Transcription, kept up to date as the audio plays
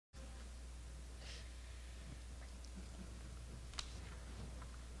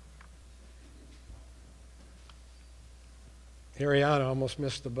Ariana almost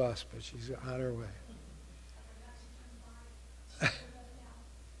missed the bus, but she's on her way.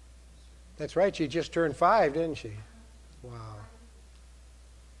 That's right, she just turned 5, didn't she? Wow.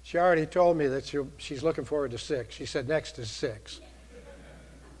 She already told me that she's looking forward to 6. She said next is 6.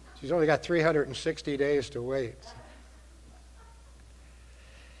 She's only got 360 days to wait.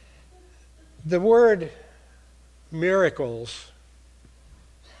 The word miracles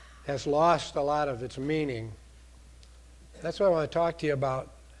has lost a lot of its meaning. That's what I want to talk to you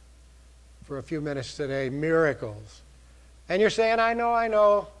about for a few minutes today, miracles. And you're saying, I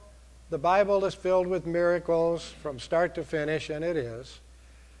know, the Bible is filled with miracles from start to finish, and it is.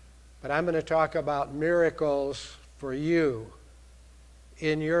 But I'm going to talk about miracles for you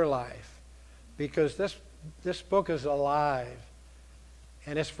in your life, because this book is alive,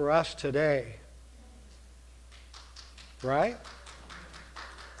 and it's for us today. Right?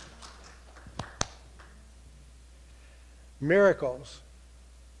 Miracles.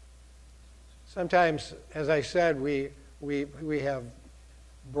 Sometimes, as I said, we have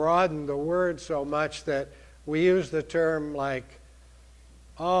broadened the word so much that we use the term like,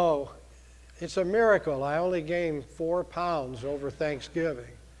 oh, it's a miracle, I only gained 4 pounds over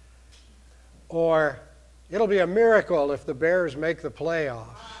Thanksgiving. Or, it'll be a miracle if the Bears make the playoffs.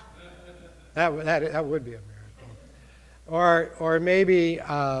 That would be a miracle. Or maybe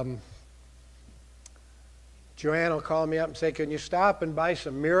Joanne will call me up and say, can you stop and buy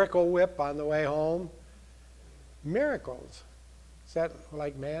some Miracle Whip on the way home? Miracles. Is that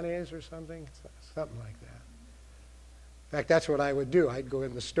like mayonnaise or something? Something like that. In fact, that's what I would do. I'd go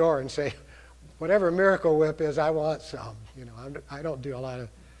in the store and say, whatever Miracle Whip is, I want some. You know, I don't do a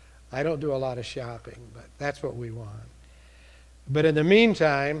lot of shopping, but that's what we want. But in the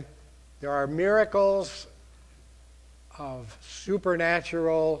meantime, there are miracles of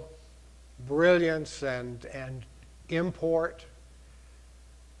supernatural brilliance and import.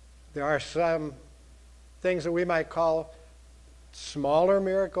 There are some things that we might call smaller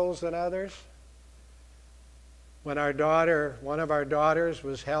miracles than others. When one of our daughters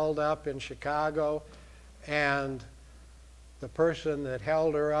was held up in Chicago, and the person that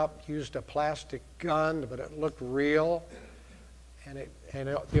held her up used a plastic gun, but it looked real, and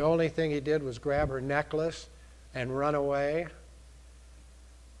the only thing he did was grab her necklace and run away.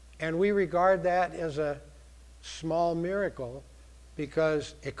 And we regard that as a small miracle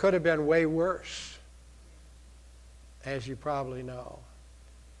because it could have been way worse, as you probably know.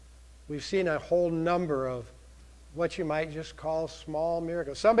 We've seen a whole number of what you might just call small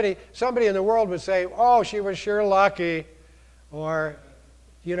miracles. Somebody in the world would say, oh, she was sure lucky, or,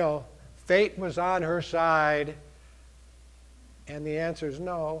 you know, fate was on her side. And the answer is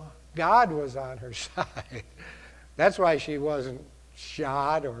no, God was on her side. That's why she wasn't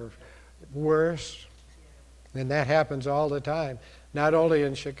shot or worse. And that happens all the time, not only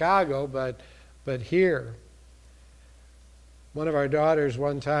in Chicago, but here. One of our daughters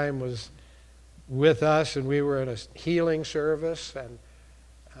one time was with us, and we were in a healing service, and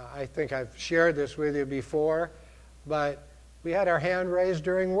I think I've shared this with you before, but we had our hand raised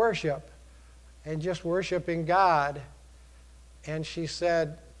during worship and just worshiping God, and she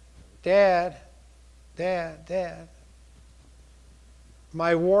said, Dad,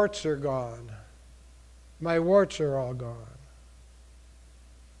 my warts are gone. My warts are all gone.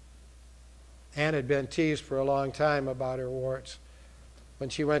 Ann had been teased for a long time about her warts. When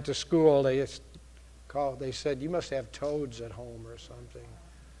she went to school, they said, you must have toads at home or something.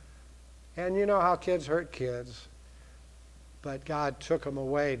 And you know how kids hurt kids. But God took them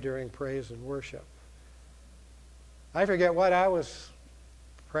away during praise and worship. I forget what I was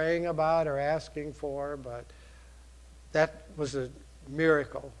praying about or asking for, but that was a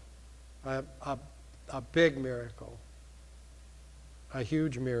miracle, a big miracle, a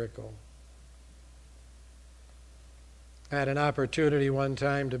huge miracle. I had an opportunity one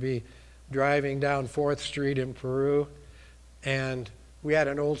time to be driving down 4th Street in Peru, and we had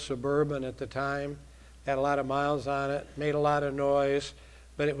an old Suburban at the time, had a lot of miles on it, made a lot of noise,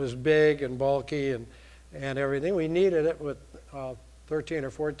 but it was big and bulky and everything. We needed it with 13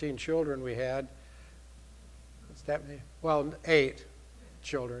 or 14 children we had. What's that mean? Well, 8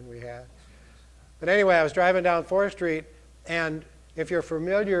 children we had. But anyway, I was driving down 4th Street, and if you're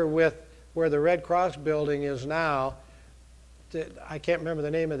familiar with where the Red Cross building is now, I can't remember the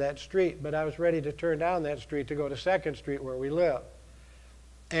name of that street, but I was ready to turn down that street to go to 2nd Street where we live.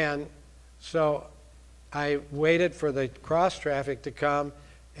 And so I waited for the cross traffic to come,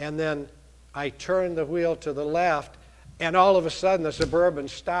 and then I turned the wheel to the left, and all of a sudden the Suburban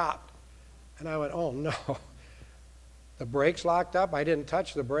stopped. And I went, oh no. The brakes locked up. I didn't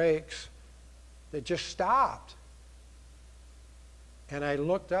touch the brakes. It just stopped. And I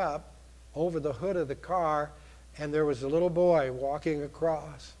looked up over the hood of the car, and there was a little boy walking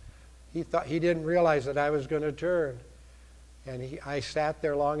across. He didn't realize that I was going to turn. And I sat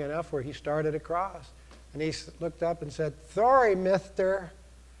there long enough where he started across. And he looked up and said, "Sorry, mister."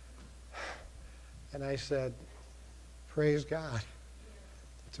 And I said, "Praise God."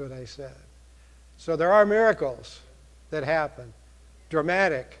 That's what I said. So there are miracles that happen.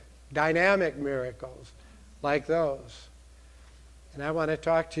 Dramatic, dynamic miracles like those. And I want to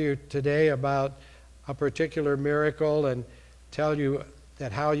talk to you today about a particular miracle and tell you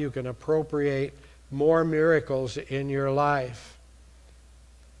that how you can appropriate more miracles in your life.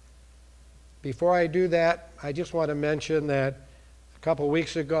 Before I do that, I just want to mention that a couple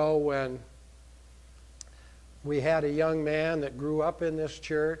weeks ago when we had a young man that grew up in this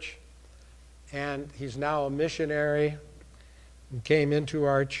church, and he's now a missionary, and came into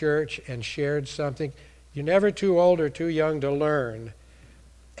our church and shared something. You're never too old or too young to learn.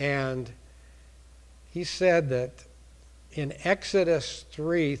 And he said that in Exodus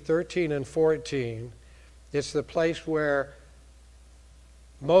 3:13 and 14, it's the place where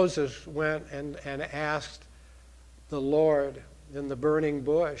Moses went and asked the Lord in the burning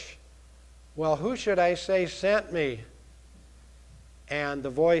bush, "Well, who should I say sent me?" And the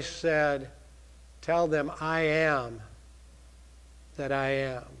voice said, "Tell them I am that I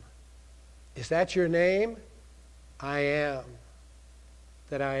am." Is that your name? I am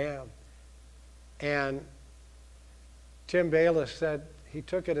that I am. And Tim Bayless said, he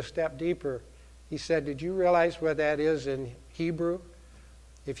took it a step deeper. He said, "Did you realize what that is in Hebrew?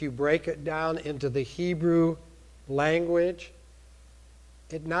 If you break it down into the Hebrew language,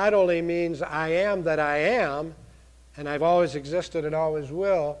 it not only means I am that I am, and I've always existed and always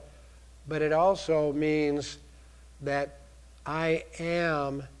will, but it also means that I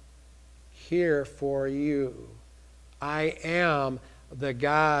am here for you. I am the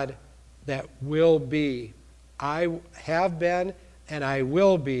God that will be. I have been and I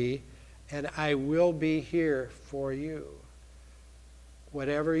will be, and I will be here for you.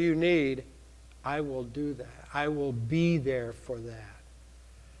 Whatever you need, I will do that. I will be there for that."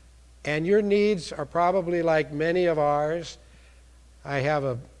 And your needs are probably like many of ours. I have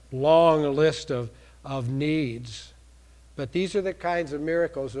a long list of needs. But these are the kinds of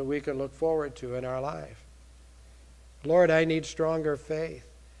miracles that we can look forward to in our life. Lord, I need stronger faith.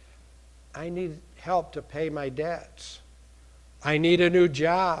 I need help to pay my debts. I need a new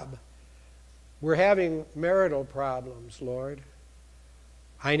job. We're having marital problems, Lord.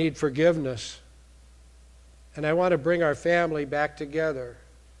 I need forgiveness. And I want to bring our family back together.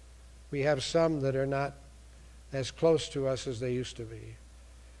 We have some that are not as close to us as they used to be.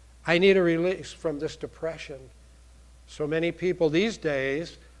 I need a release from this depression. So many people these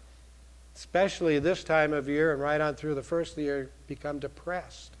days, especially this time of year and right on through the first of the year, become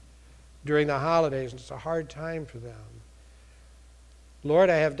depressed during the holidays, and it's a hard time for them. Lord,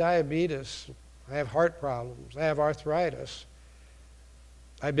 I have diabetes. I have heart problems. I have arthritis.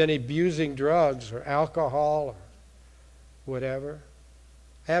 I've been abusing drugs or alcohol or whatever.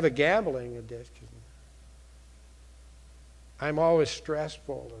 I have a gambling addiction. I'm always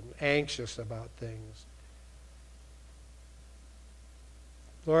stressful and anxious about things.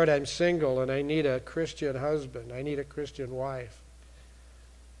 Lord, I'm single and I need a Christian husband. I need a Christian wife.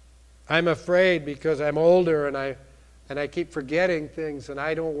 I'm afraid because I'm older and I keep forgetting things, and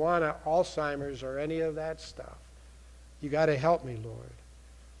I don't want Alzheimer's or any of that stuff. You got to help me, Lord.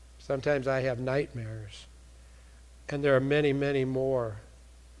 Sometimes I have nightmares, and there are many, many more.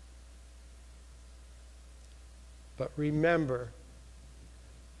 But remember,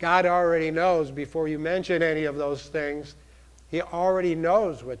 God already knows before you mention any of those things. He already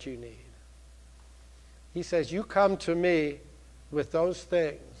knows what you need. He says, you come to me with those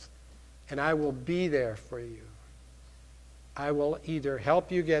things, and I will be there for you. I will either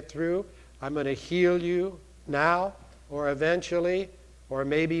help you get through, I'm going to heal you now, or eventually, or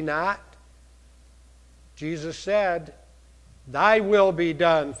maybe not. Jesus said, thy will be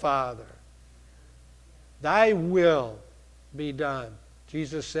done, Father. Thy will be done.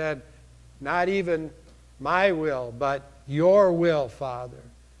 Jesus said, not even my will, but your will, Father,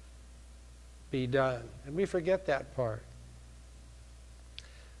 be done. And we forget that part.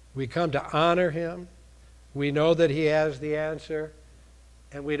 We come to honor him. We know that he has the answer,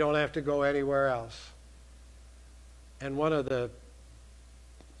 and we don't have to go anywhere else. And one of the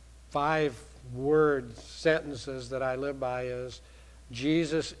 5-word sentences that I live by is,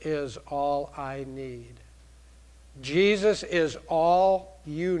 Jesus is all I need. Jesus is all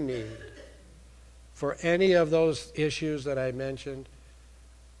you need for any of those issues that I mentioned,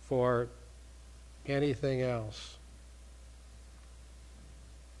 for anything else.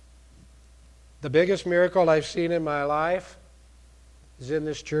 The biggest miracle I've seen in my life is in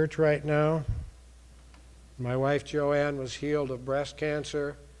this church right now. My wife Joanne was healed of breast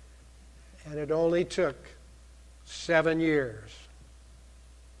cancer, and it only took 7 years.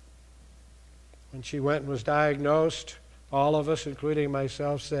 When she went and was diagnosed, all of us, including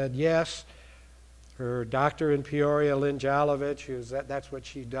myself, said yes. Her doctor in Peoria, Lynn Jalovich, that's what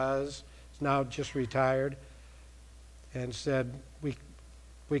she does, is now just retired, and said,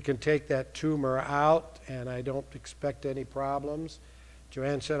 we can take that tumor out, and I don't expect any problems.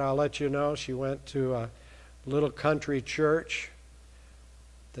 Joanne said, I'll let you know. She went to a little country church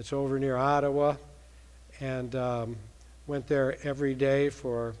that's over near Ottawa, and went there every day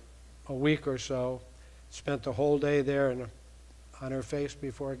for a week or so. Spent the whole day there and on her face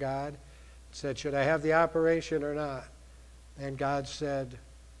before God. Said, should I have the operation or not? And God said,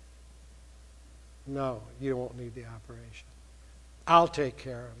 no, you won't need the operation. I'll take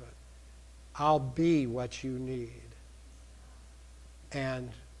care of it. I'll be what you need. And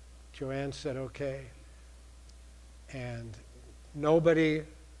Joanne said, okay. And nobody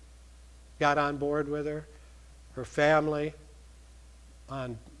got on board with her. Her family,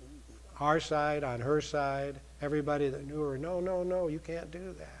 on our side, on her side, everybody that knew her, no, you can't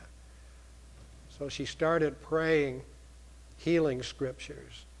do that. So she started praying healing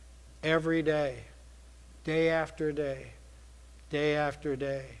scriptures every day, day after day, day after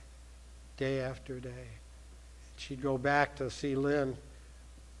day, day after day. She'd go back to see Lynn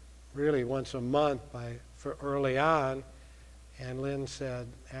really once a month for early on, and Lynn said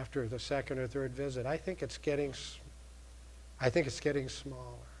after the second or third visit, I think it's getting smaller.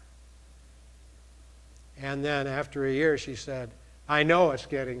 And then after a year she said, I know it's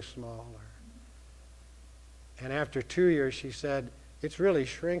getting smaller. And after 2 years she said, it's really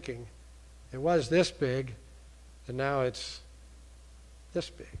shrinking. It was this big, and now it's this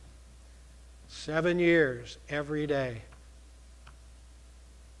big. 7 years every day.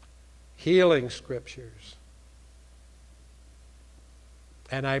 Healing scriptures.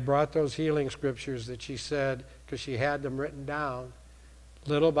 And I brought those healing scriptures that she said, because she had them written down,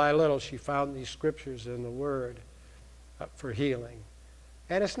 little by little she found these scriptures in the Word for healing.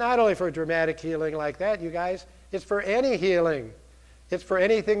 And it's not only for dramatic healing like that, you guys, it's for any healing. It's for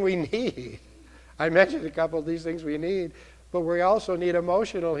anything we need. I mentioned a couple of these things we need, but we also need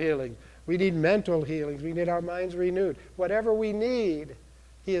emotional healing. We need mental healings. We need our minds renewed. Whatever we need,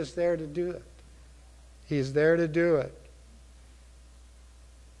 He is there to do it. He is there to do it.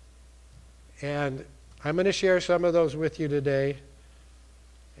 And I'm going to share some of those with you today,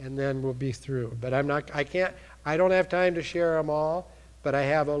 and then we'll be through. But I don't have time to share them all, but I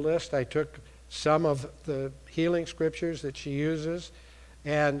have a list. I took some of the healing scriptures that she uses,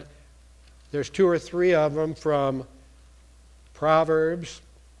 and there's 2 or 3 of them from Proverbs.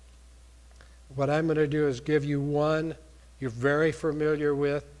 What I'm going to do is give you one you're very familiar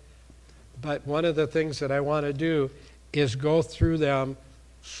with, but one of the things that I want to do is go through them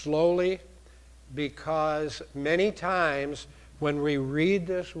slowly, because many times when we read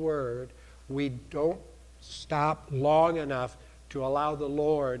this word, we don't stop long enough to allow the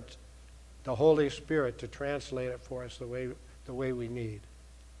Lord, the Holy Spirit, to translate it for us the way we need.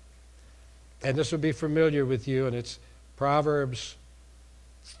 And this will be familiar with you, and it's Proverbs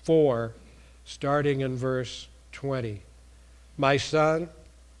 4, starting in verse 20. My son,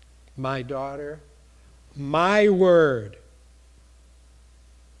 my daughter, my word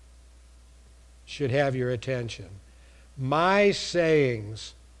should have your attention. My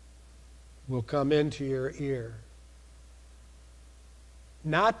sayings will come into your ear.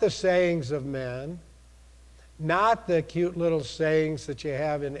 Not the sayings of men, not the cute little sayings that you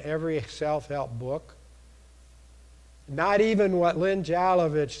have in every self-help book, not even what Lynn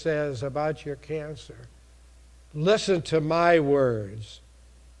Jalovich says about your cancer. Listen to my words.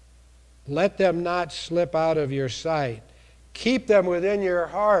 Let them not slip out of your sight. Keep them within your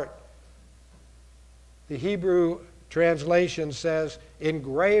heart. The Hebrew translation says,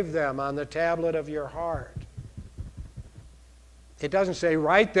 engrave them on the tablet of your heart. It doesn't say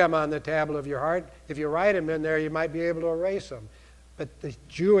write them on the tablet of your heart. If you write them in there, you might be able to erase them. But the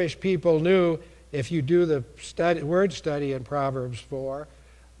Jewish people knew, if you do the word study in Proverbs 4,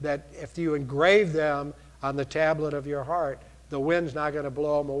 that if you engrave them on the tablet of your heart, the wind's not going to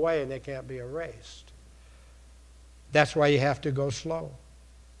blow them away and they can't be erased. That's why you have to go slow.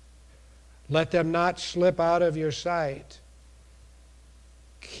 Let them not slip out of your sight.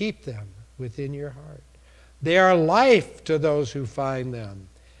 Keep them within your heart. They are life to those who find them,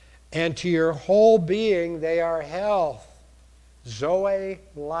 and to your whole being they are health. Zoe,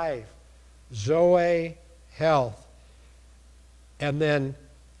 life. Zoe, health. And then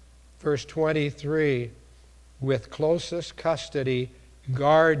Verse 23, with closest custody,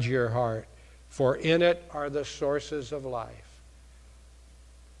 guard your heart, for in it are the sources of life.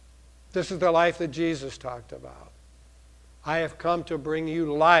 This is the life that Jesus talked about. I have come to bring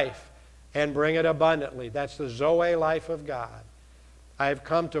you life and bring it abundantly. That's the Zoe life of God. I have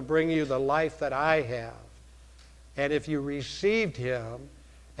come to bring you the life that I have. And if you received Him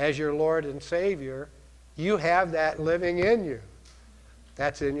as your Lord and Savior, you have that living in you.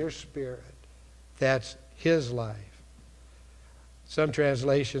 That's in your spirit. That's His life. Some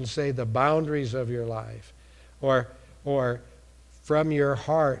translations say the boundaries of your life, or from your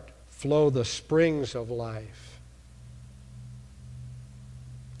heart flow the springs of life.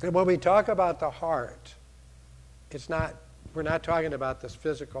 And when we talk about the heart, we're not talking about this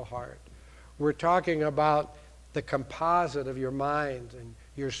physical heart. We're talking about the composite of your mind and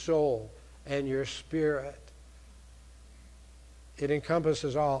your soul and your spirit. It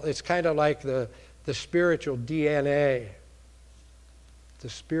encompasses all. It's kind of like the spiritual DNA. The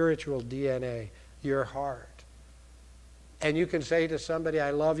spiritual DNA, your heart. And you can say to somebody,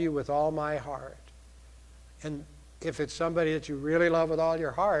 I love you with all my heart. And if it's somebody that you really love with all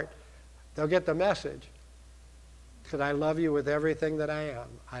your heart, they'll get the message. Because I love you with everything that I am.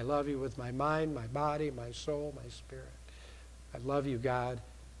 I love you with my mind, my body, my soul, my spirit. I love you, God.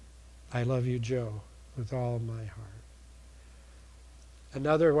 I love you, Joe, with all my heart.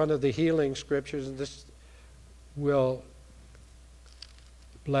 Another one of the healing scriptures, and this will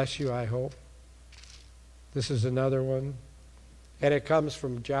bless you, I hope. This is another one. And it comes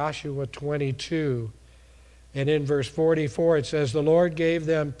from Joshua 22. And in verse 44 it says, the Lord gave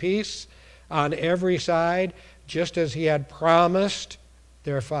them peace on every side, just as He had promised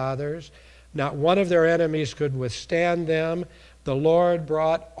their fathers. Not one of their enemies could withstand them. The Lord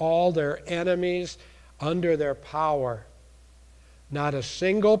brought all their enemies under their power. Not a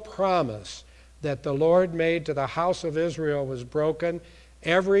single promise that the Lord made to the house of Israel was broken.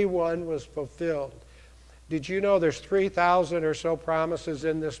 Every one was fulfilled. Did you know there's 3,000 or so promises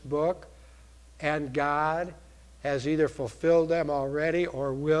in this book, and God has either fulfilled them already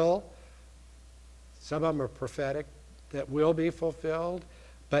or will? Some of them are prophetic that will be fulfilled,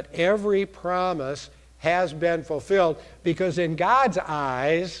 but every promise has been fulfilled because in God's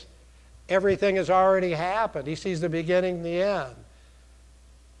eyes, everything has already happened. He sees the beginning and the end.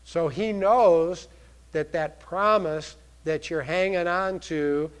 So He knows that that promise that you're hanging on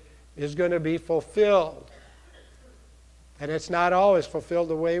to is going to be fulfilled. And it's not always fulfilled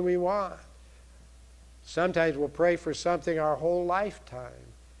the way we want. Sometimes we'll pray for something our whole lifetime.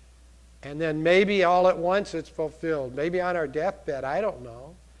 And then maybe all at once it's fulfilled. Maybe on our deathbed, I don't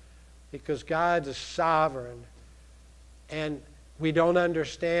know. Because God is sovereign. And we don't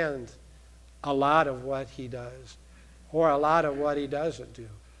understand a lot of what He does. Or a lot of what He doesn't do.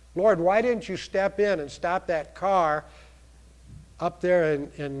 Lord, why didn't you step in and stop that car up there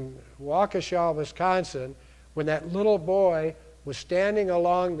in Waukesha, Wisconsin, when that little boy was standing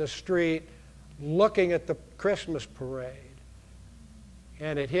along the street looking at the Christmas parade,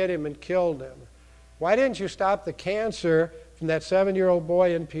 and it hit him and killed him? Why didn't you stop the cancer from that 7-year-old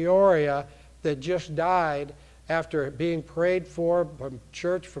boy in Peoria that just died after being prayed for from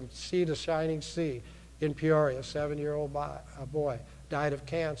church from sea to shining sea in Peoria? A 7-year-old boy died of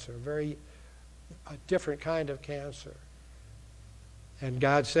cancer, a different kind of cancer. And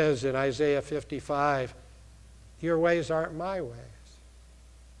God says in Isaiah 55, your ways aren't my ways.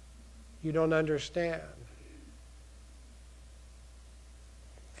 You don't understand.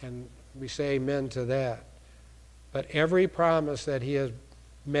 And we say amen to that. But every promise that He has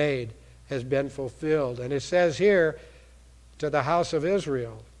made has been fulfilled. And it says here, to the house of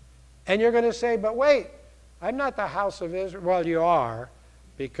Israel. And you're going to say, but wait, I'm not the house of Israel. Well, you are,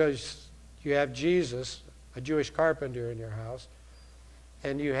 because you have Jesus, a Jewish carpenter, in your house.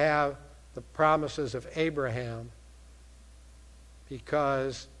 And you have the promises of Abraham,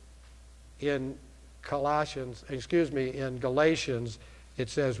 because in Galatians, it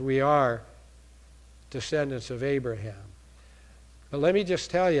says we are descendants of Abraham. But let me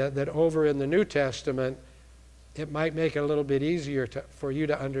just tell you that over in the New Testament, it might make it a little bit easier for you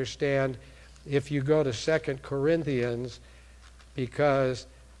to understand if you go to 2 Corinthians, because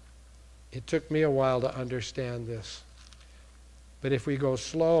it took me a while to understand this. But if we go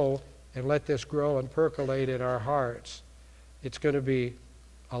slow and let this grow and percolate in our hearts, it's going to be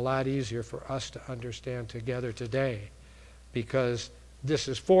a lot easier for us to understand together today, because this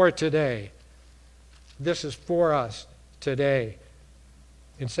is for today. This is for us today.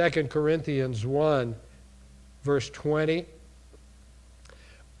 In 2 Corinthians 1, verse 20,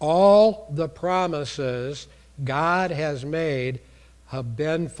 all the promises God has made have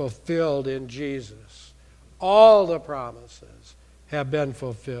been fulfilled in Jesus. All the promises have been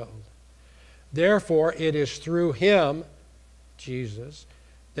fulfilled. Therefore, it is through him, Jesus,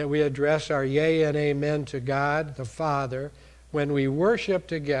 that we address our yea and amen to God the Father when we worship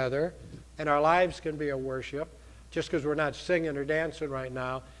together, and our lives can be a worship. Just because we're not singing or dancing right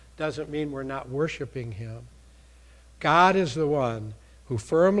now doesn't mean we're not worshiping him. God is the one who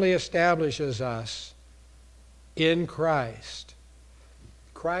firmly establishes us in Christ.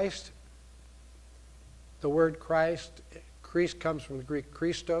 Christ, the word Christ comes from the Greek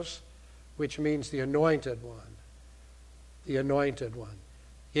Christos, which means the anointed one. The anointed one.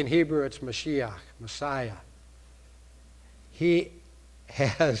 In Hebrew, it's Mashiach, Messiah. He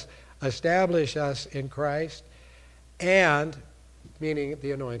has established us in Christ, and, meaning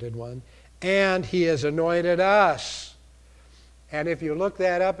the anointed one, and he has anointed us. And if you look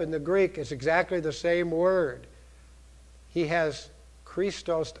that up in the Greek, it's exactly the same word. He has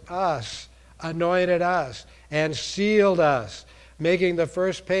Christos us, anointed us, and sealed us, making the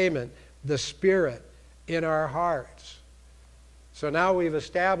first payment, the Spirit, in our hearts. So now we've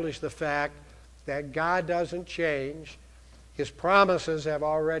established the fact that God doesn't change. His promises have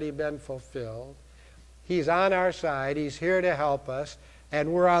already been fulfilled. He's on our side. He's here to help us.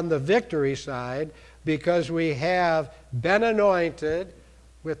 And we're on the victory side because we have been anointed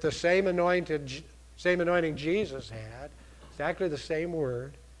with the same anointing Jesus had. Exactly the same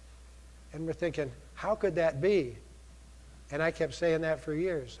word. And we're thinking, how could that be? And I kept saying that for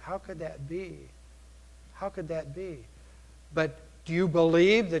years. How could that be? How could that be? But do you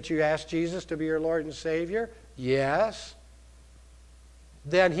believe that you asked Jesus to be your Lord and Savior? Yes.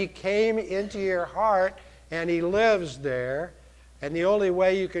 Then he came into your heart and he lives there. And the only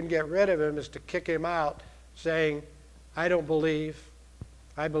way you can get rid of him is to kick him out, saying, I don't believe.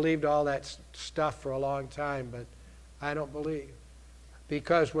 I believed all that stuff for a long time, but I don't believe.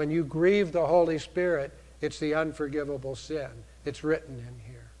 Because when you grieve the Holy Spirit, it's the unforgivable sin. It's written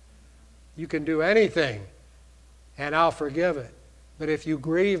in here. You can do anything, and I'll forgive it. But if you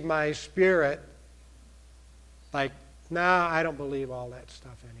grieve my Spirit, like, nah, I don't believe all that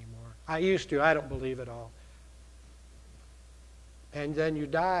stuff anymore. I used to. I don't believe it all. And then you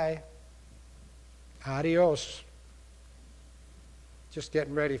die. Adios. Just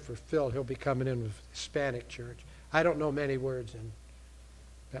getting ready for Phil. He'll be coming in with Hispanic church. I don't know many words in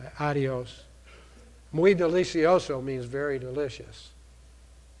adios. Muy delicioso means very delicious.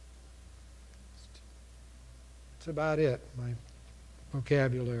 That's about it, my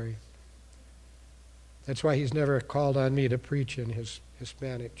vocabulary. That's why he's never called on me to preach in his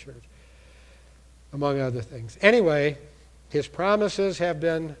Hispanic church, among other things. Anyway, his promises have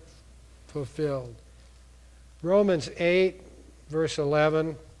been fulfilled. Romans 8, verse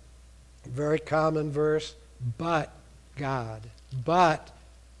 11, very common verse, but God. But,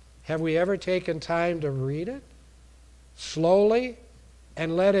 have we ever taken time to read it slowly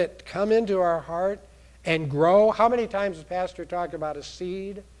and let it come into our heart and grow? How many times has Pastor talked about a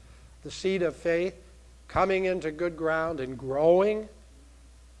seed, the seed of faith, coming into good ground and growing?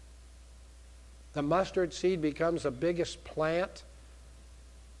 The mustard seed becomes the biggest plant.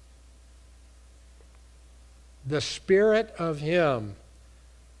 The Spirit of him,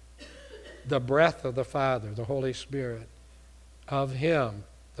 the breath of the Father, the Holy Spirit, of him,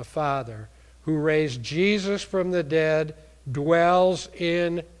 the Father, who raised Jesus from the dead, dwells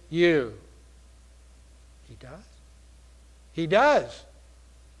in you. He does? He does.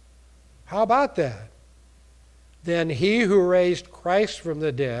 How about that? Then he who raised Christ from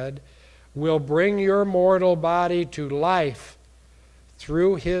the dead will bring your mortal body to life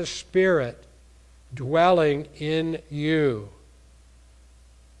through his Spirit dwelling in you.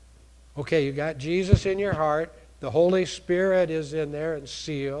 Okay, you got Jesus in your heart. The Holy Spirit is in there and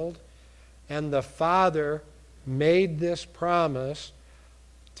sealed. And the Father made this promise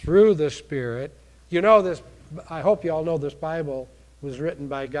through the Spirit. You know this, I hope you all know this Bible was written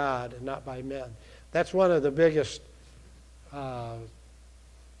by God and not by men. That's one of the biggest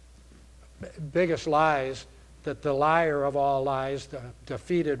lies, that the liar of all lies, the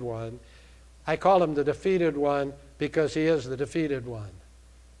defeated one. I call him the defeated one because he is the defeated one.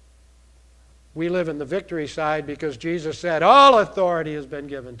 We live in the victory side because Jesus said, all authority has been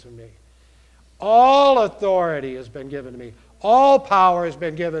given to me. All authority has been given to me. All power has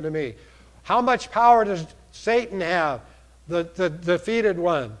been given to me. How much power does Satan have? The defeated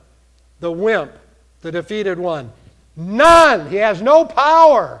one. The wimp. The defeated one. None. He has no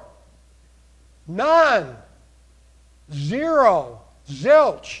power. None. Zero.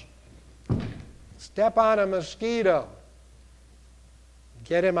 Zilch. Step on a mosquito.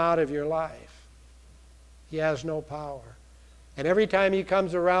 Get him out of your life. He has no power. And every time he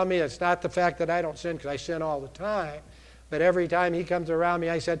comes around me, it's not the fact that I don't sin, because I sin all the time. But every time he comes around me,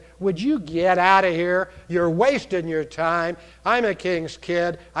 I said, would you get out of here? You're wasting your time. I'm a king's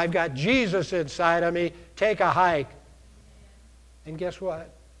kid. I've got Jesus inside of me. Take a hike. And guess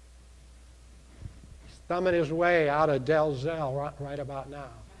what? He's thumbing his way out of Delzell right about now.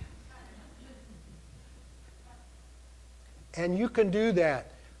 And you can do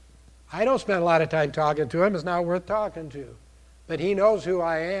that. I don't spend a lot of time talking to him. It's not worth talking to. But he knows who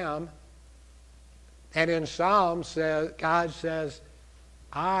I am. And in Psalms, God says,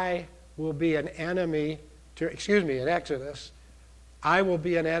 I will be an enemy to, in Exodus, I will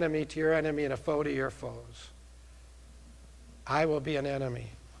be an enemy to your enemy and a foe to your foes. I will be an enemy.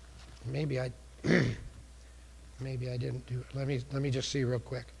 Maybe I didn't do it. Let me just see real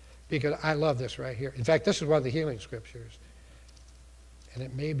quick, because I love this right here. In fact, this is one of the healing scriptures. And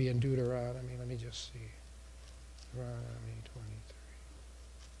it may be in Deuteronomy. Let me just see. Deuteronomy 23.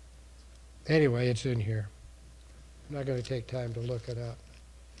 Anyway, it's in here. I'm not going to take time to look it up.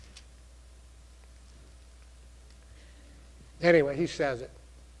 Anyway, he says it.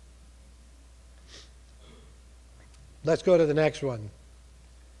 Let's go to the next one.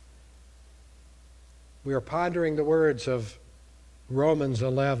 We are pondering the words of Romans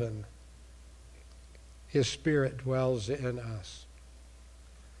 11. His Spirit dwells in us.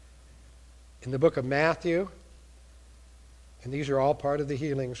 In the book of Matthew, and these are all part of the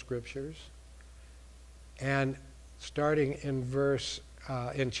healing scriptures, and starting in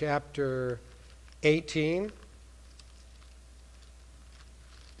in chapter 18,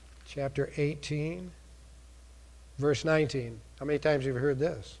 verse 19. How many times have you heard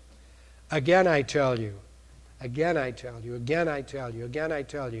this? Again I tell you, again I tell you, again I tell you, again I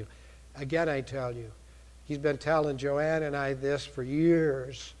tell you, again I tell you. He's been telling Joanne and I this for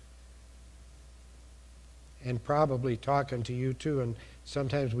years, and probably talking to you too, and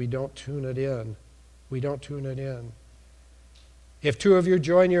sometimes we don't tune it in. We don't tune it in. If two of you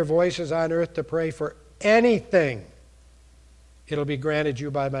join your voices on earth to pray for anything, it'll be granted you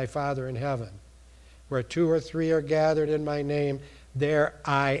by my Father in heaven. Where two or three are gathered in my name, there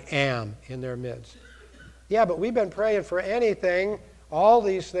I am in their midst. Yeah, but we've been praying for anything, all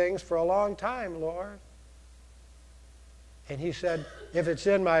these things, for a long time, Lord. And he said, if it's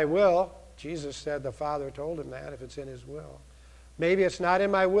in my will, Jesus said the Father told him that, if it's in his will. Maybe it's not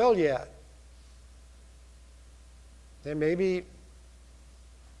in my will yet. Then maybe,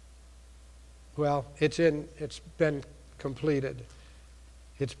 well, it's been completed.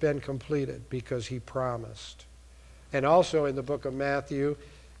 It's been completed because he promised. And also in the book of Matthew,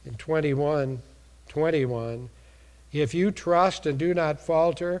 in 21:21, if you trust and do not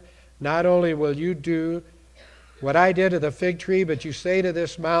falter, not only will you do what I did to the fig tree, but you say to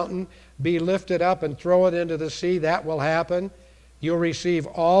this mountain, be lifted up and throw it into the sea, that will happen. You'll receive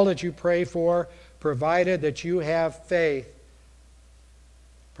all that you pray for, provided that you have faith.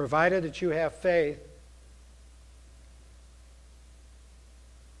 Provided that you have faith.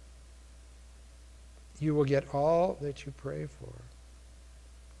 You will get all that you pray for.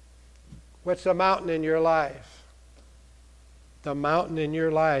 What's the mountain in your life? The mountain in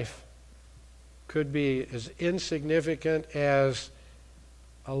your life could be as insignificant as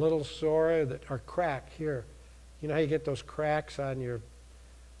a little sore or crack here. You know how you get those cracks on your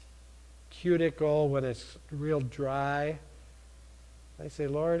cuticle when it's real dry? I say,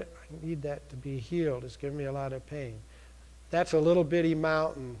 Lord, I need that to be healed. It's giving me a lot of pain. That's a little bitty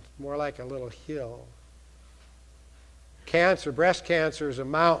mountain, more like a little hill. Cancer, breast cancer is a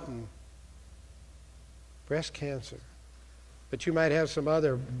mountain. Breast cancer. But you might have some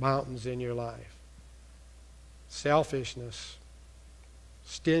other mountains in your life. Selfishness,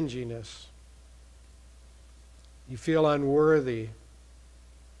 stinginess. You feel unworthy.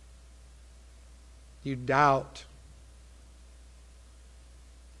 You doubt.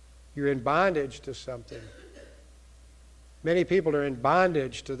 You're in bondage to something. Many people are in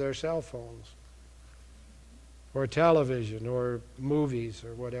bondage to their cell phones or television or movies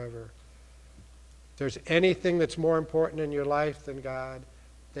or whatever. If there's anything that's more important in your life than God,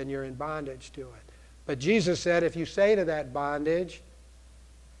 then you're in bondage to it. But Jesus said, if you say to that bondage,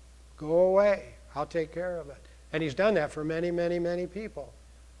 go away, I'll take care of it. And he's done that for many, many, many people.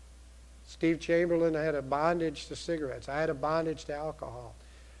 Steve Chamberlain had a bondage to cigarettes. I had a bondage to alcohol.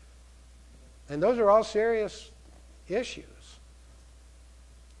 And those are all serious issues.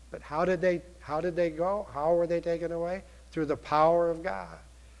 But how did they go? How were they taken away? Through the power of God.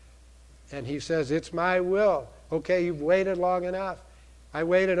 And he says, it's my will. Okay, you've waited long enough. I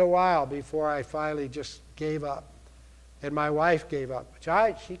waited a while before I finally just gave up. And my wife gave up.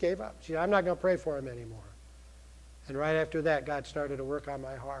 She gave up. She said, I'm not going to pray for him anymore. And right after that, God started to work on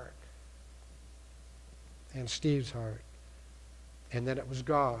my heart and Steve's heart. And then it was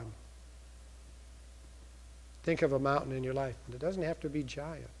gone. Think of a mountain in your life. And it doesn't have to be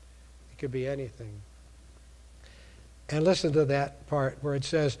giant. It could be anything. And listen to that part where it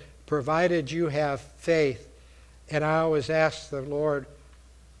says, provided you have faith. And I always ask the Lord,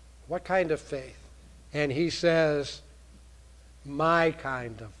 what kind of faith? And he says, my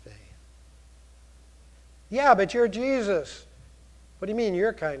kind of faith. Yeah, but you're Jesus. What do you mean,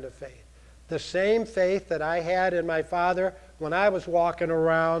 your kind of faith? The same faith that I had in my Father when I was walking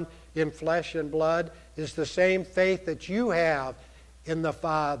around in flesh and blood is the same faith that you have in the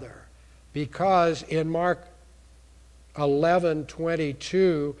Father. Because in Mark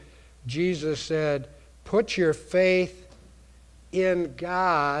 11:22, Jesus said, put your faith in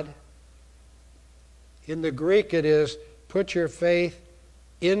God. In the Greek it is, put your faith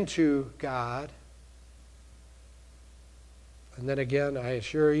into God. And then again, I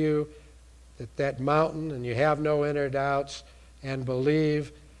assure you that that mountain, and you have no inner doubts, and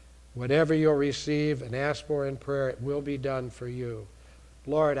believe whatever you'll receive and ask for in prayer, it will be done for you.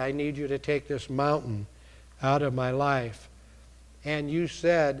 Lord, I need you to take this mountain out of my life. And you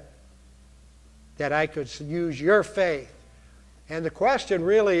said that I could use your faith. And the question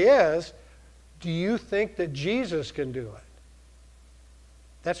really is, do you think that Jesus can do it?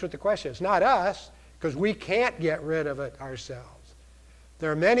 That's what the question is. Not us, because we can't get rid of it ourselves.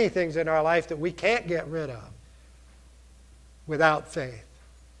 There are many things in our life that we can't get rid of without faith.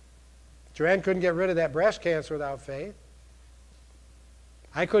 Joanne couldn't get rid of that breast cancer without faith.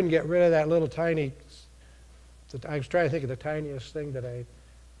 I couldn't get rid of that little tiny, I was trying to think of the tiniest thing that I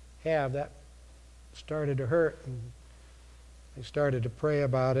have. That started to hurt, and I started to pray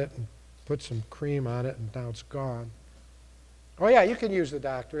about it and put some cream on it, and now it's gone. Oh yeah, you can use the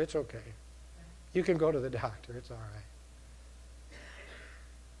doctor. It's okay. You can go to the doctor. It's all right.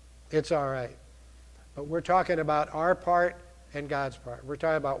 It's all right. But we're talking about our part and God's part. We're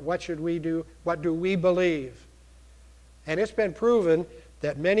talking about what should we do? What do we believe? And it's been proven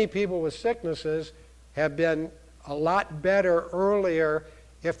that many people with sicknesses have been a lot better earlier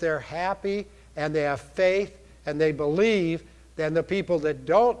if they're happy and they have faith and they believe than the people that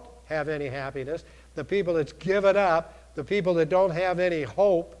don't have any happiness, the people that's given up, the people that don't have any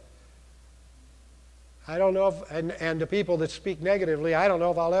hope. I don't know if, and the people that speak negatively, I don't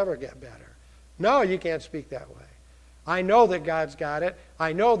know if I'll ever get better. No, you can't speak that way. I know that God's got it.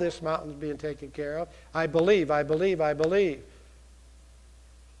 I know this mountain's being taken care of. I believe, I believe, I believe.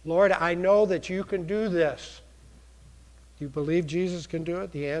 Lord, I know that you can do this. Do you believe Jesus can do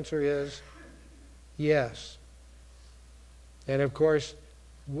it? The answer is yes. And of course,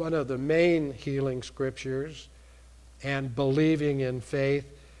 one of the main healing scriptures and believing in faith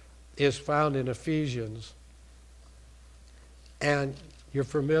is found in Ephesians. And you're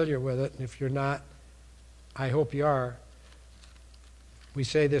familiar with it, and if you're not, I hope you are. We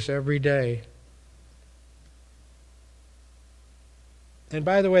say this every day. And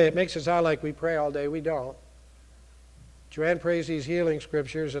by the way, it makes it sound like we pray all day. We don't. Joanne prays these healing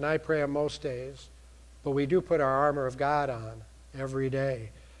scriptures, and I pray them most days. But we do put our armor of God on every day.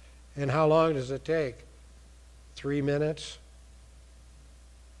 And how long does it take? 3 minutes?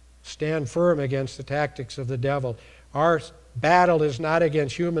 Stand firm against the tactics of the devil. Our battle is not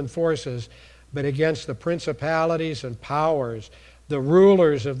against human forces, but against the principalities and powers, the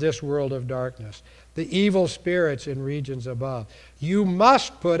rulers of this world of darkness, the evil spirits in regions above. You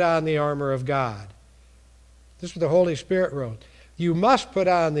must put on the armor of God. This is what the Holy Spirit wrote. You must put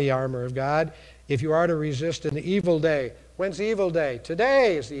on the armor of God if you are to resist in the evil day. When's the evil day?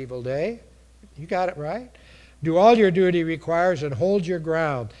 Today is the evil day. You got it right. Do all your duty requires and hold your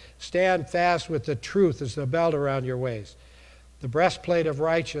ground. Stand fast with the truth as the belt around your waist. The breastplate of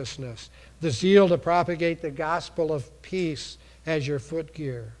righteousness. The zeal to propagate the gospel of peace as your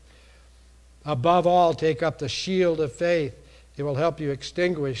footgear. Above all, take up the shield of faith. It will help you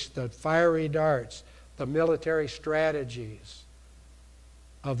extinguish the fiery darts, the military strategies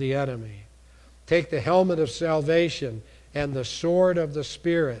of the enemy. Take the helmet of salvation and the sword of the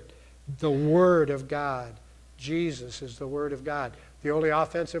Spirit, the Word of God. Jesus is the Word of God. The only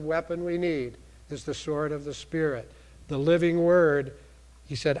offensive weapon we need is the sword of the Spirit. The living Word,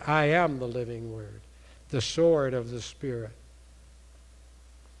 he said, I am the living Word. The sword of the Spirit.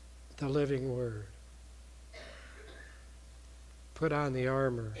 The living Word. Put on the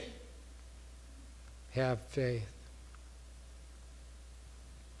armor. Have faith.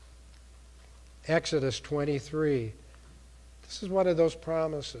 Exodus 23. This is one of those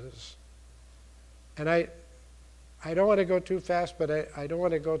promises. And I don't want to go too fast, but I don't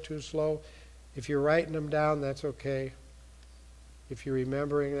want to go too slow. If you're writing them down, that's okay. If you're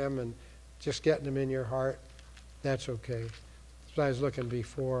remembering them and just getting them in your heart, that's okay. That's what I was looking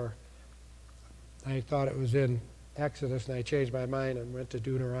before. I thought it was in Exodus, and I changed my mind and went to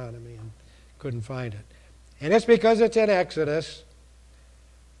Deuteronomy and couldn't find it. And it's because it's in Exodus.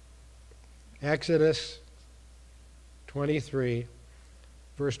 Exodus 23,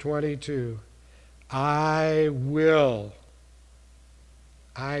 verse 22. I will.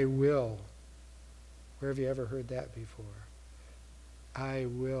 Where have you ever heard that before? I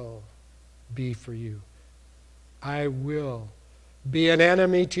will be for you. I will be an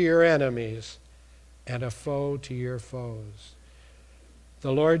enemy to your enemies and a foe to your foes.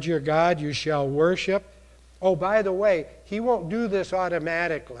 The Lord your God you shall worship. Oh, by the way, he won't do this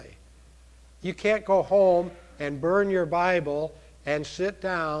automatically. You can't go home and burn your Bible and sit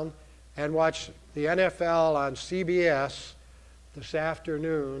down and watch the NFL on CBS this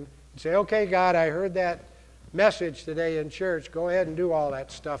afternoon and say, okay, God, I heard that message today in church. Go ahead and do all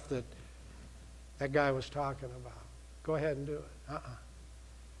that stuff that guy was talking about. Go ahead and do it.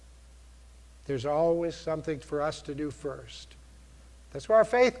 There's always something for us to do first. That's where our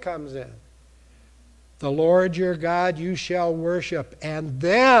faith comes in. The Lord your God you shall worship, and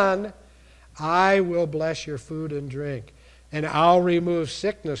then I will bless your food and drink, and I'll remove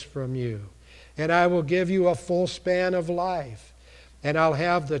sickness from you, and I will give you a full span of life, and I'll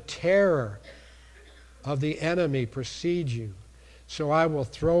have the terror of the enemy precede you. So I will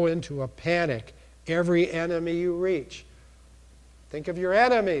throw into a panic every enemy you reach. Think of your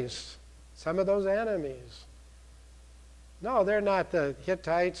enemies, some of those enemies. No, they're not the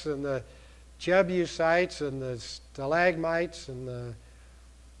Hittites and the Jebusites and the stalagmites and the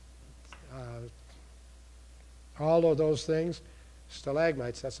all of those things.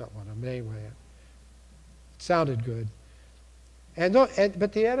 Stalagmites, that's not one of them anyway. It sounded good.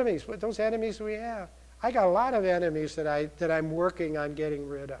 But the enemies, those enemies we have, I got a lot of enemies that I'm working on getting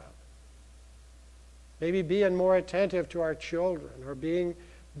rid of. Maybe being more attentive to our children, or being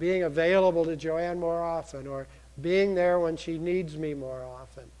available to Joanne more often, or being there when she needs me more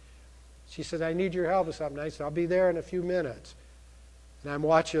often. She said, I need your help with something. I said, I'll be there in a few minutes. And I'm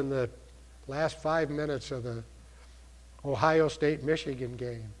watching the last 5 minutes of the Ohio State-Michigan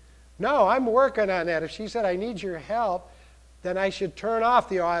game. No, I'm working on that. If she said, I need your help, then I should turn off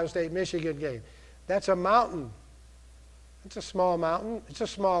the Ohio State-Michigan game. That's a mountain. It's a small mountain. It's a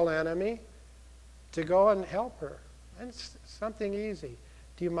small enemy. To go and help her. And it's something easy.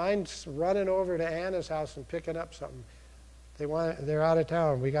 Do you mind running over to Anna's house and picking up something? They're out of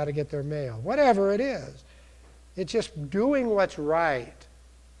town. We got to get their mail. Whatever it is. It's just doing what's right.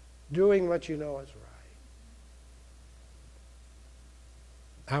 Doing what you know is right.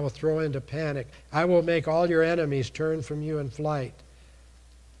 I will throw into panic. I will make all your enemies turn from you in flight.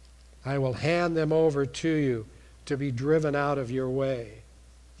 I will hand them over to you to be driven out of your way.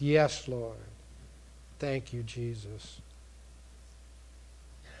 Yes, Lord. Thank you, Jesus.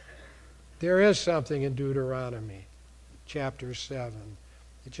 There is something in Deuteronomy chapter 7.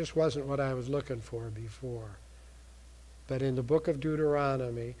 It just wasn't what I was looking for before. But in the book of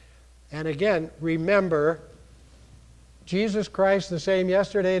Deuteronomy, and again, remember, Jesus Christ the same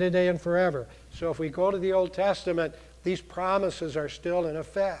yesterday, today, and forever. So if we go to the Old Testament, these promises are still in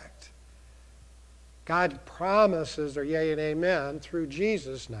effect. God promises are yea and amen through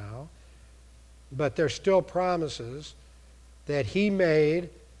Jesus now, but they're still promises that he made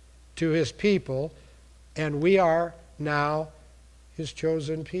to his people, and we are now his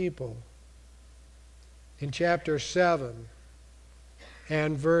chosen people. In chapter 7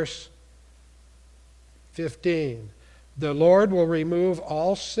 and verse 15, the Lord will remove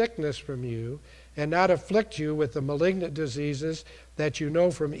all sickness from you and not afflict you with the malignant diseases that you know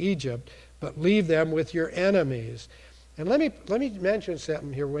from Egypt, but leave them with your enemies. And let me mention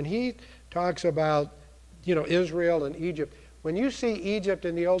something here. When he talks about, Israel and Egypt, when you see Egypt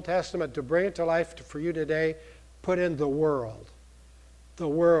in the Old Testament, to bring it to life for you today, put in the world. The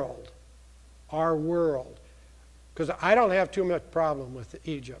world. Our world. Because I don't have too much problem with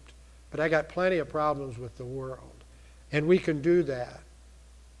Egypt, but I got plenty of problems with the world. And we can do that.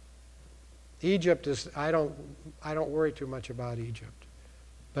 Egypt is, I don't worry too much about Egypt,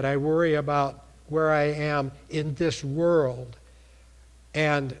 but I worry about where I am in this world.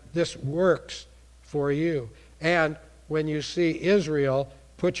 And this works for you. And when you see Israel,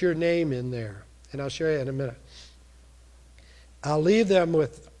 put your name in there. And I'll show you in a minute. I'll leave them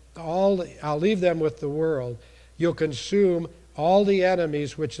with the world. You'll consume all the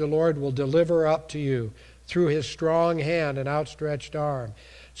enemies which the Lord will deliver up to you through his strong hand and outstretched arm.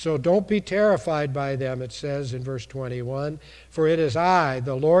 So don't be terrified by them, it says in verse 21. For it is I,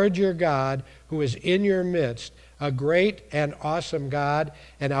 the Lord your God, who is in your midst, a great and awesome God,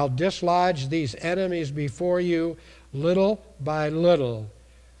 and I'll dislodge these enemies before you little by little.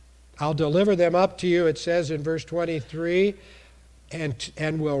 I'll deliver them up to you, it says in verse 23,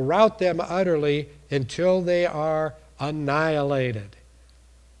 and will rout them utterly until they are annihilated.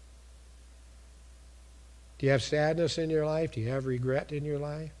 Do you have sadness in your life? Do you have regret in your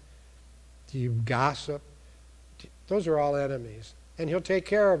life? Do you gossip? Those are all enemies. And He'll take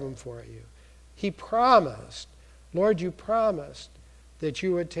care of them for you. He promised, Lord, you promised that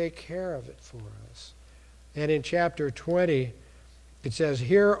you would take care of it for us. And in chapter 20, it says,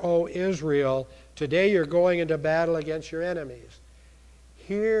 Hear, O Israel, today you're going into battle against your enemies.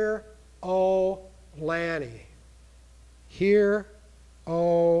 Hear, O Lanny. Hear,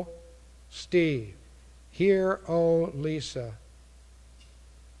 O Steve. Hear, O Lisa.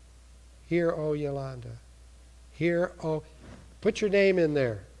 Hear, O Yolanda. Hear, O... Put your name in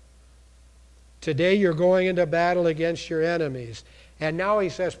there. Today you're going into battle against your enemies. And now he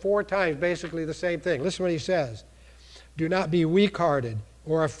says 4 times basically the same thing. Listen what he says. Do not be weak-hearted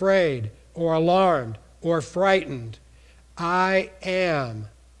or afraid or alarmed or frightened. I am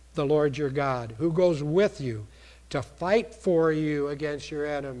the Lord your God, who goes with you to fight for you against your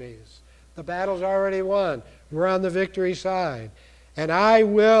enemies. The battle's already won. We're on the victory side. And I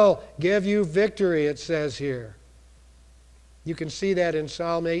will give you victory, it says here. You can see that in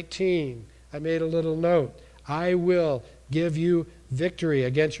Psalm 18. I made a little note. I will give you victory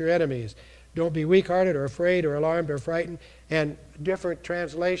against your enemies. Don't be weak-hearted or afraid or alarmed or frightened. And different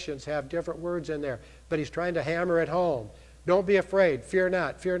translations have different words in there. But he's trying to hammer it home. Don't be afraid. Fear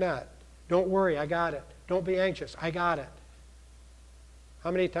not. Fear not. Don't worry. I got it. Don't be anxious. I got it. How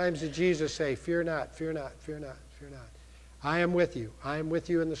many times did Jesus say, fear not, fear not, fear not, fear not? I am with you. I am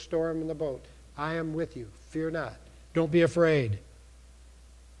with you in the storm in the boat. I am with you. Fear not. Don't be afraid.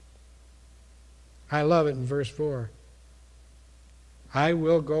 I love it in verse 4. I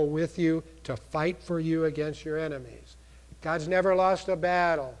will go with you to fight for you against your enemies. God's never lost a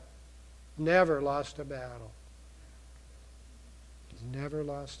battle. Never lost a battle. He's never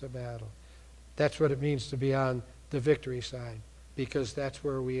lost a battle. That's what it means to be on the victory side, because that's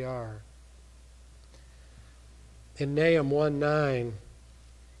where we are. In Nahum 1:9,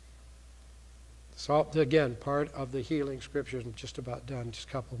 so again, part of the healing scriptures. I'm just about done, just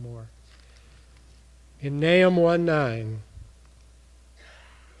a couple more. In Nahum 1:9,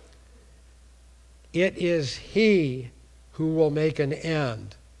 it is He who will make an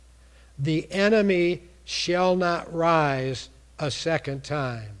end. The enemy shall not rise a second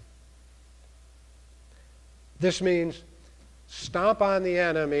time. This means stomp on the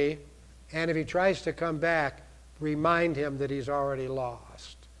enemy, and if he tries to come back, remind him that he's already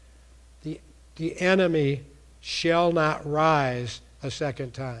lost. The enemy shall not rise a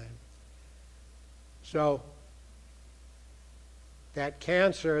second time. So that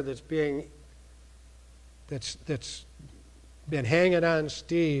cancer that's been hanging on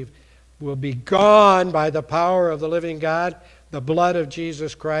Steve will be gone by the power of the living God. The blood of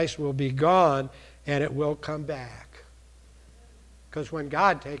Jesus Christ will be gone, and it will come back. Because when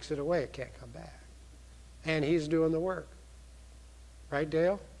God takes it away, it can't come back. And He's doing the work. Right,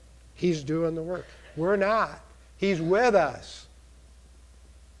 Dale? He's doing the work. We're not. He's with us.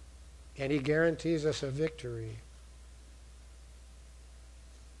 And He guarantees us a victory.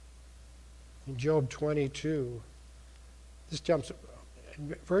 In Job 22, this jumps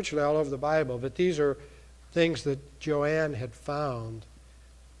virtually all over the Bible, but these are things that Joanne had found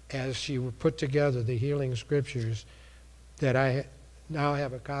as she put together the healing scriptures that I now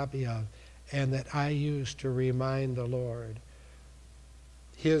have a copy of, and that I use to remind the Lord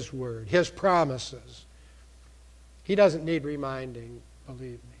His word, His promises. He doesn't need reminding, believe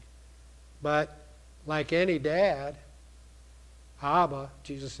me. But like any dad, Abba,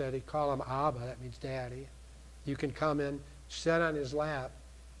 Jesus said He'd call him Abba, that means daddy. You can come in, sit on his lap,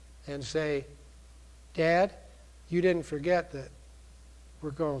 and say, Dad, you didn't forget that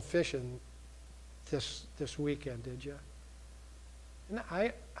we're going fishing this weekend, did you? And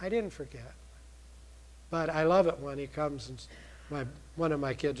I didn't forget. But I love it when he comes and one of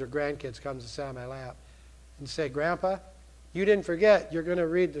my kids or grandkids comes and sit on my lap and say, Grandpa, you didn't forget you're going to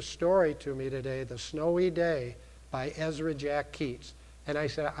read the story to me today, The Snowy Day by Ezra Jack Keats. And I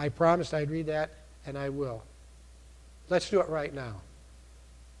said, I promised I'd read that, and I will. Let's do it right now.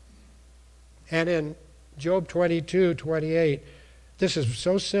 And in Job 22:28, this is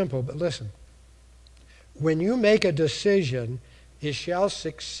so simple, but listen. When you make a decision, it shall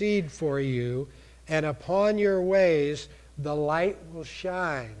succeed for you, and upon your ways the light will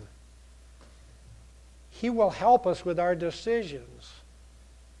shine. He will help us with our decisions.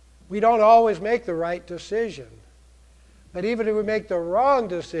 We don't always make the right decision. But even if we make the wrong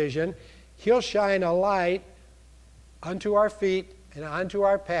decision, He'll shine a light unto our feet and onto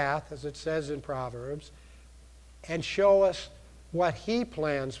our path, as it says in Proverbs, and show us what He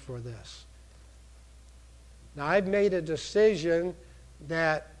plans for this. Now, I've made a decision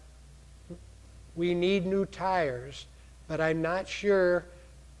that we need new tires, but I'm not sure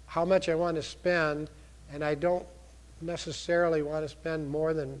how much I want to spend, and I don't necessarily want to spend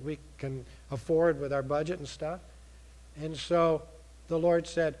more than we can afford with our budget and stuff. And so the Lord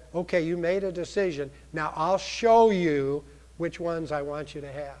said, okay, you made a decision. Now I'll show you which ones I want you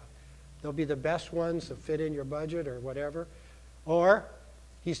to have. They'll be the best ones that fit in your budget or whatever. Or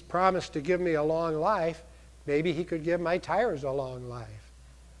He's promised to give me a long life. Maybe He could give my tires a long life.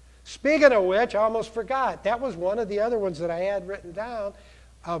 Speaking of which, I almost forgot. That was one of the other ones that I had written down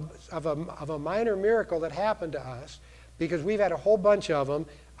of a minor miracle that happened to us, because we've had a whole bunch of them.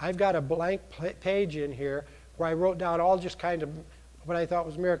 I've got a blank page in here where I wrote down all just kind of what I thought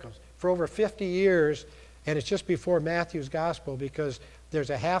was miracles. For over 50 years, and it's just before Matthew's Gospel because there's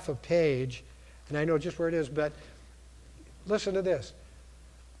a half a page, and I know just where it is, but listen to this.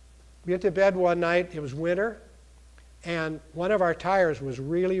 We went to bed one night, it was winter, and one of our tires was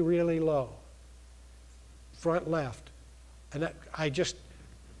really, really low, front left. And I just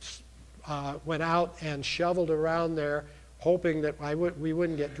went out and shoveled around there, hoping that we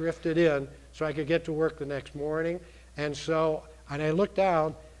wouldn't get drifted in so I could get to work the next morning. And I looked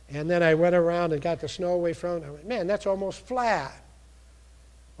down, and then I went around and got the snow away from it. I went, man, that's almost flat.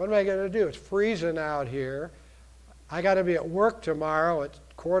 What am I going to do? It's freezing out here. I got to be at work tomorrow at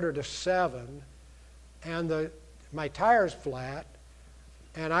 6:45, and my tire's flat,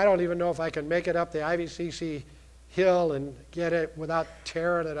 and I don't even know if I can make it up the IVCC hill and get it without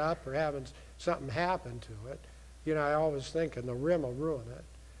tearing it up or having something happen to it. You know, I always thinking the rim will ruin it.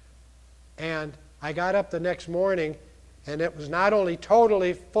 And I got up the next morning, and it was not only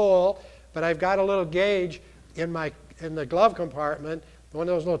totally full, but I've got a little gauge in the glove compartment, one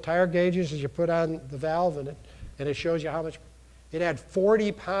of those little tire gauges that you put on the valve in it, and it shows you how much. It had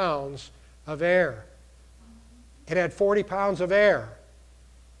 40 pounds of air. It had 40 pounds of air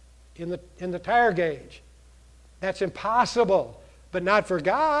in the tire gauge. That's impossible, but not for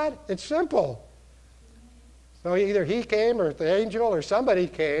God. It's simple. So either He came, or the angel, or somebody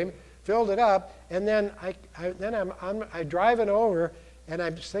came, filled it up, and then I'm driving over, and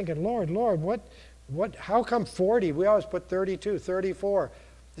I'm just thinking, Lord, what? How come 40? We always put 32, 34.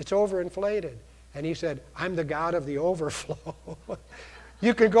 It's overinflated. And He said, I'm the God of the overflow.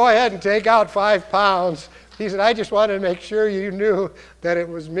 You can go ahead and take out 5 pounds. He said, I just wanted to make sure you knew that it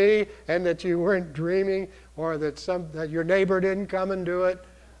was me and that you weren't dreaming, or that your neighbor didn't come and do it.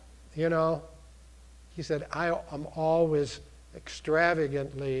 You know, He said, I'm always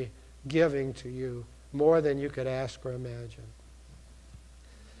extravagantly giving to you, more than you could ask or imagine.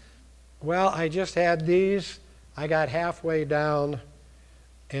 Well, I just had these. I got halfway down,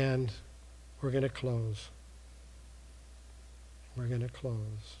 and we're going to close. We're going to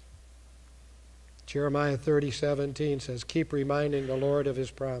close. Jeremiah 30:17 says, keep reminding the Lord of His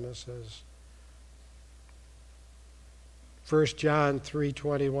promises. 1 John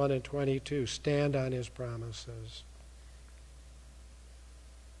 3:21 and 22, stand on His promises.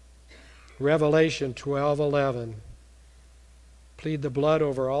 Revelation 12:11, plead the blood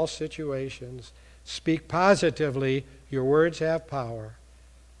over all situations. Speak positively, your words have power.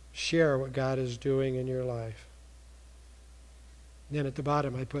 Share what God is doing in your life. Then at the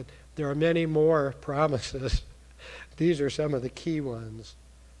bottom I put, there are many more promises. These are some of the key ones.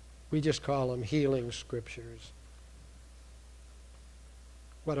 We just call them healing scriptures.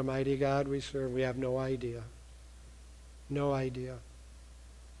 What a mighty God we serve. We have no idea. No idea.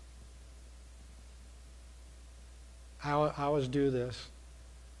 I always do this,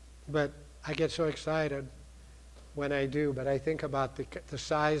 but I get so excited when I do, but I think about the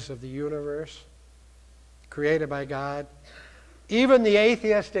size of the universe created by God. Even the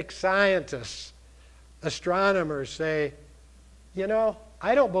atheistic scientists, astronomers say, you know,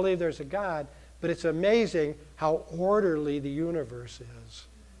 I don't believe there's a God, but it's amazing how orderly the universe is.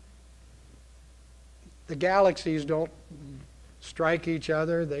 The galaxies don't strike each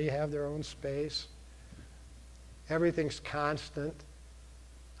other. They have their own space. Everything's constant.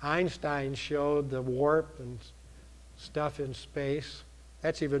 Einstein showed the warp and stuff in space.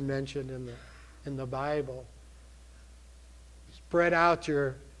 That's even mentioned in the Bible. Spread out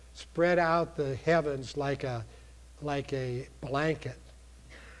the heavens like a blanket.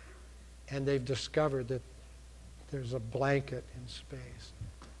 And they've discovered that there's a blanket in space.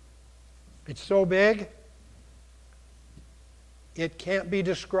 It's so big, it can't be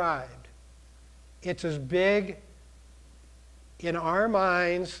described. It's as big in our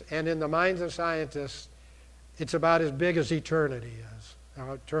minds and in the minds of scientists, it's about as big as eternity is.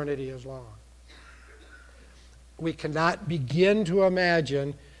 How eternity is long. We cannot begin to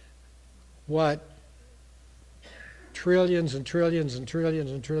imagine what trillions and trillions and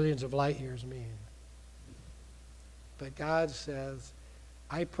trillions and trillions of light years mean. But God says,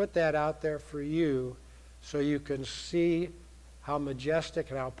 I put that out there for you so you can see how majestic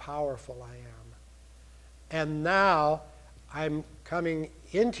and how powerful I am. And now I'm coming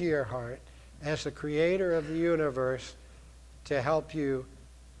into your heart as the creator of the universe to help you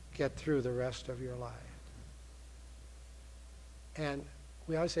get through the rest of your life. And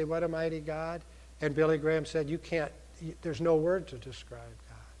we always say, what a mighty God. And Billy Graham said, there's no word to describe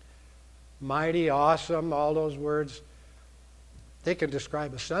God. Mighty, awesome, all those words, they can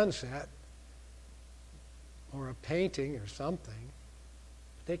describe a sunset or a painting or something.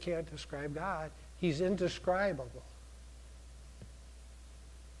 They can't describe God. He's indescribable.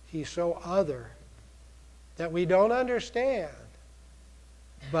 He's so other that we don't understand,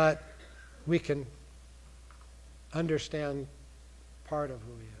 but we can understand part of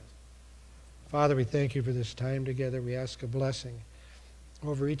who He is. Father, we thank you for this time together. We ask a blessing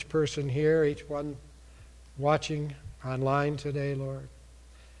over each person here, each one watching online today, Lord.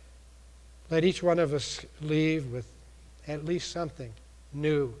 Let each one of us leave with at least something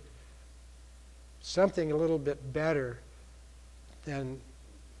new, something a little bit better than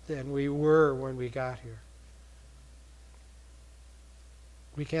we were when we got here.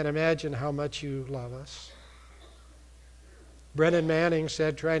 We can't imagine how much you love us. Brennan Manning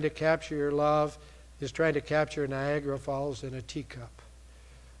said, trying to capture your love is trying to capture Niagara Falls in a teacup.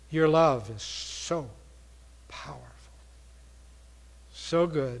 Your love is so powerful, so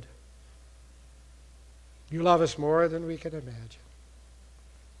good. You love us more than we can imagine.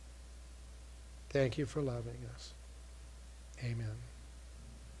 Thank you for loving us. Amen.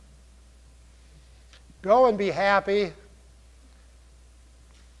 Go and be happy.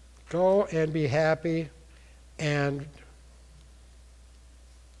 Go and be happy. And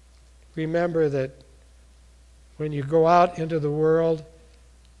remember that when you go out into the world,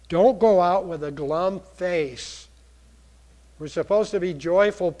 don't go out with a glum face. We're supposed to be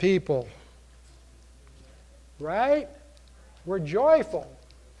joyful people. Right? We're joyful.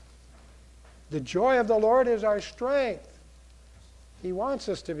 The joy of the Lord is our strength. He wants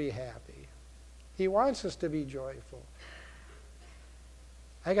us to be happy. He wants us to be joyful.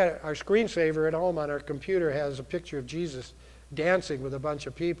 I got our screensaver at home on our computer has a picture of Jesus dancing with a bunch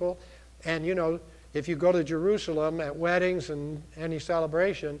of people. And you know, if you go to Jerusalem at weddings and any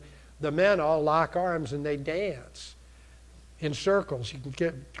celebration, the men all lock arms and they dance in circles. You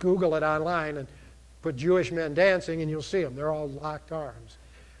can Google it online and put Jewish men dancing and you'll see them. They're all locked arms.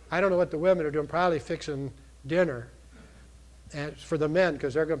 I don't know what the women are doing, probably fixing dinner and for the men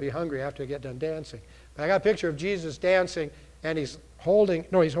because they're going to be hungry after they get done dancing. But I got a picture of Jesus dancing and he's holding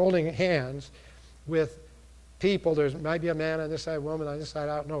hands with people. There might be a man on this side, a woman on this side,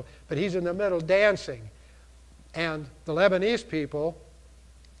 I don't know. But he's in the middle dancing. And the Lebanese people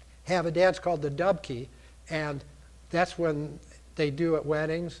have a dance called the Dubki, and that's when they do at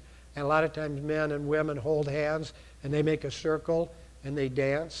weddings. And a lot of times men and women hold hands, and they make a circle, and they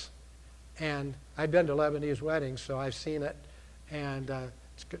dance. And I've been to Lebanese weddings, so I've seen it. And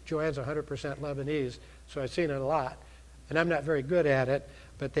Joanne's 100% Lebanese, so I've seen it a lot. And I'm not very good at it,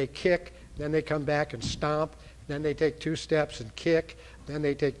 but they kick, then they come back and stomp, then they take 2 steps and kick, then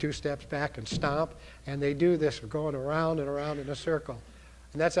they take 2 steps back and stomp, and they do this going around and around in a circle.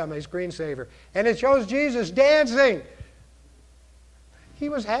 And that's on my screensaver. And it shows Jesus dancing. He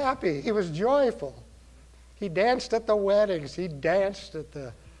was happy. He was joyful. He danced at the weddings. He danced at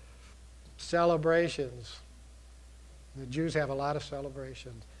the celebrations. The Jews have a lot of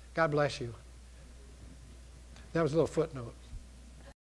celebrations. God bless you. That was a little footnote.